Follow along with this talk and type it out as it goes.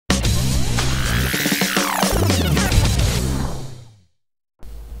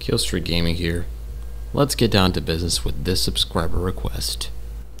Killstreak Gaming here. Let's get down to business with this subscriber request.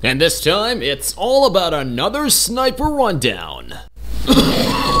 And this time, it's all about another sniper rundown.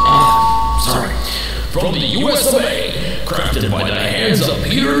 Sorry. From the USA, crafted by the hands of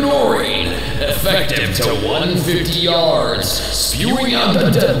Peter Noreen, effective to 150 yards, spewing out the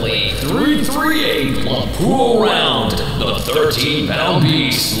deadly 338 Lapua round, the 13-pound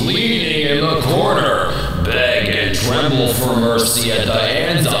beast leaning in the corner, beg and tremble for mercy at the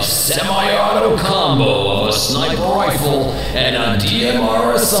hands of semi-auto combo of a sniper rifle and a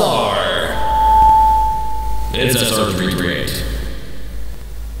DMR SR. It's SR338.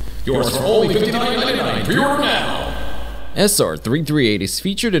 Yours for only $59.99. Pre-order now. SR338 is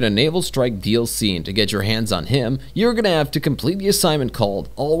featured in a Naval Strike DLC, and to get your hands on him, you're gonna have to complete the assignment called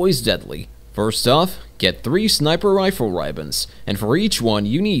Always Deadly. First off, get 3 sniper rifle ribbons, and for each one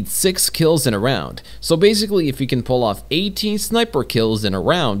you need 6 kills in a round. So basically, if you can pull off 18 sniper kills in a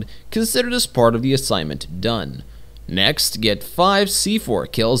round, consider this part of the assignment done. Next, get 5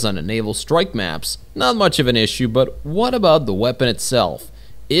 C4 kills on the Naval Strike maps. Not much of an issue, but what about the weapon itself?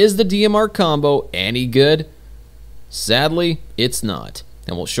 Is the DMR combo any good? Sadly, it's not,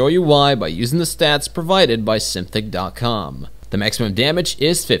 and we'll show you why by using the stats provided by Simthic.com. The maximum damage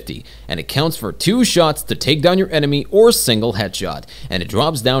is 50, and it counts for 2 shots to take down your enemy or single headshot, and it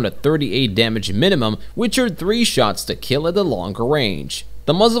drops down to 38 damage minimum, which are 3 shots to kill at the longer range.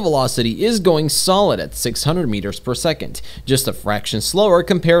 The muzzle velocity is going solid at 600 meters per second, just a fraction slower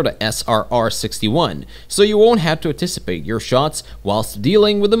compared to SRR61, so you won't have to anticipate your shots whilst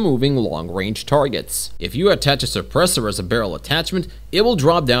dealing with the moving long-range targets. If you attach a suppressor as a barrel attachment, it will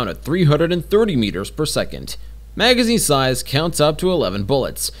drop down at 330 meters per second. Magazine size counts up to 11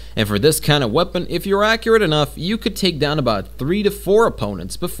 bullets, and for this kind of weapon, if you're accurate enough, you could take down about 3 to 4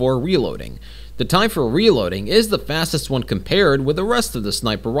 opponents before reloading. The time for reloading is the fastest one compared with the rest of the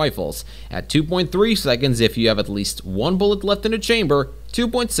sniper rifles, at 2.3 seconds if you have at least 1 bullet left in the chamber,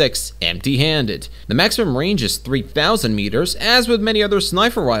 2.6 empty-handed. The maximum range is 3,000 meters, as with many other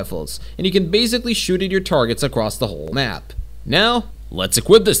sniper rifles, and you can basically shoot at your targets across the whole map. Now, let's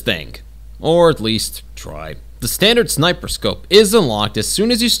equip this thing. Or at least, try. The standard sniper scope is unlocked as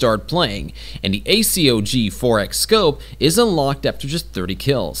soon as you start playing, and the ACOG 4X scope is unlocked after just 30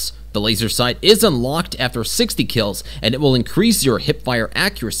 kills. The laser sight is unlocked after 60 kills, and it will increase your hipfire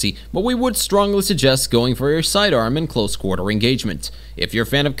accuracy, but we would strongly suggest going for your sidearm in close quarter engagement. If you're a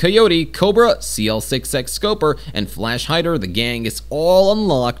fan of Coyote, Cobra, CL6X Scoper, and Flash Hider, the gang is all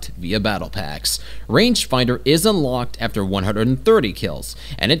unlocked via battle packs. Rangefinder is unlocked after 130 kills,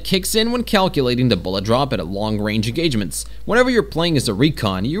 and it kicks in when calculating the bullet drop at long-range engagements. Whenever you're playing as a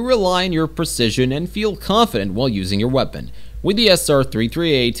recon, you rely on your precision and feel confident while using your weapon. With the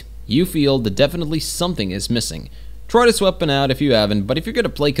SR338, you feel that definitely something is missing. Try this weapon out if you haven't, but if you're going to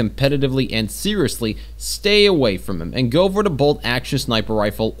play competitively and seriously, stay away from him and go for the bolt-action sniper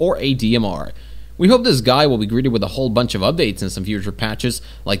rifle or a DMR. We hope this guy will be greeted with a whole bunch of updates in some future patches,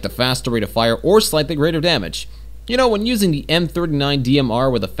 like the faster rate of fire or slightly greater damage. You know, when using the M39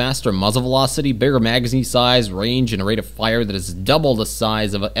 DMR with a faster muzzle velocity, bigger magazine size, range, and a rate of fire that is double the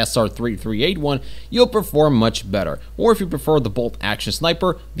size of a SR338 one, you'll perform much better. Or if you prefer the bolt-action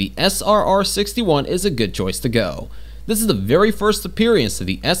sniper, the SRR61 is a good choice to go. This is the very first appearance of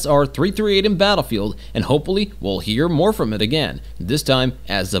the SR338 in Battlefield, and hopefully we'll hear more from it again, this time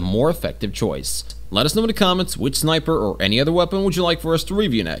as a more effective choice. Let us know in the comments which sniper or any other weapon would you like for us to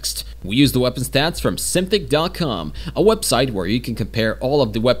review next. We use the weapon stats from Simthic.com, a website where you can compare all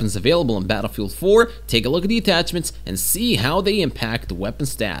of the weapons available in Battlefield 4, take a look at the attachments, and see how they impact the weapon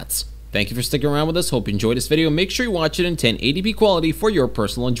stats. Thank you for sticking around with us. Hope you enjoyed this video. Make sure you watch it in 1080p quality for your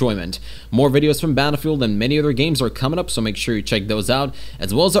personal enjoyment. More videos from Battlefield and many other games are coming up, so make sure you check those out,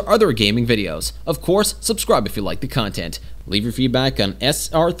 as well as our other gaming videos. Of course, subscribe if you like the content. Leave your feedback on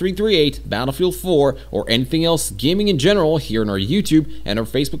SR338, Battlefield 4, or anything else gaming in general here on our YouTube and our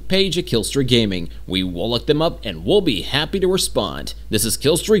Facebook page at Killstreak Gaming. We will look them up and we'll be happy to respond. This is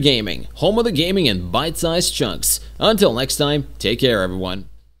Killstreak Gaming, home of the gaming in bite-sized chunks. Until next time, take care everyone.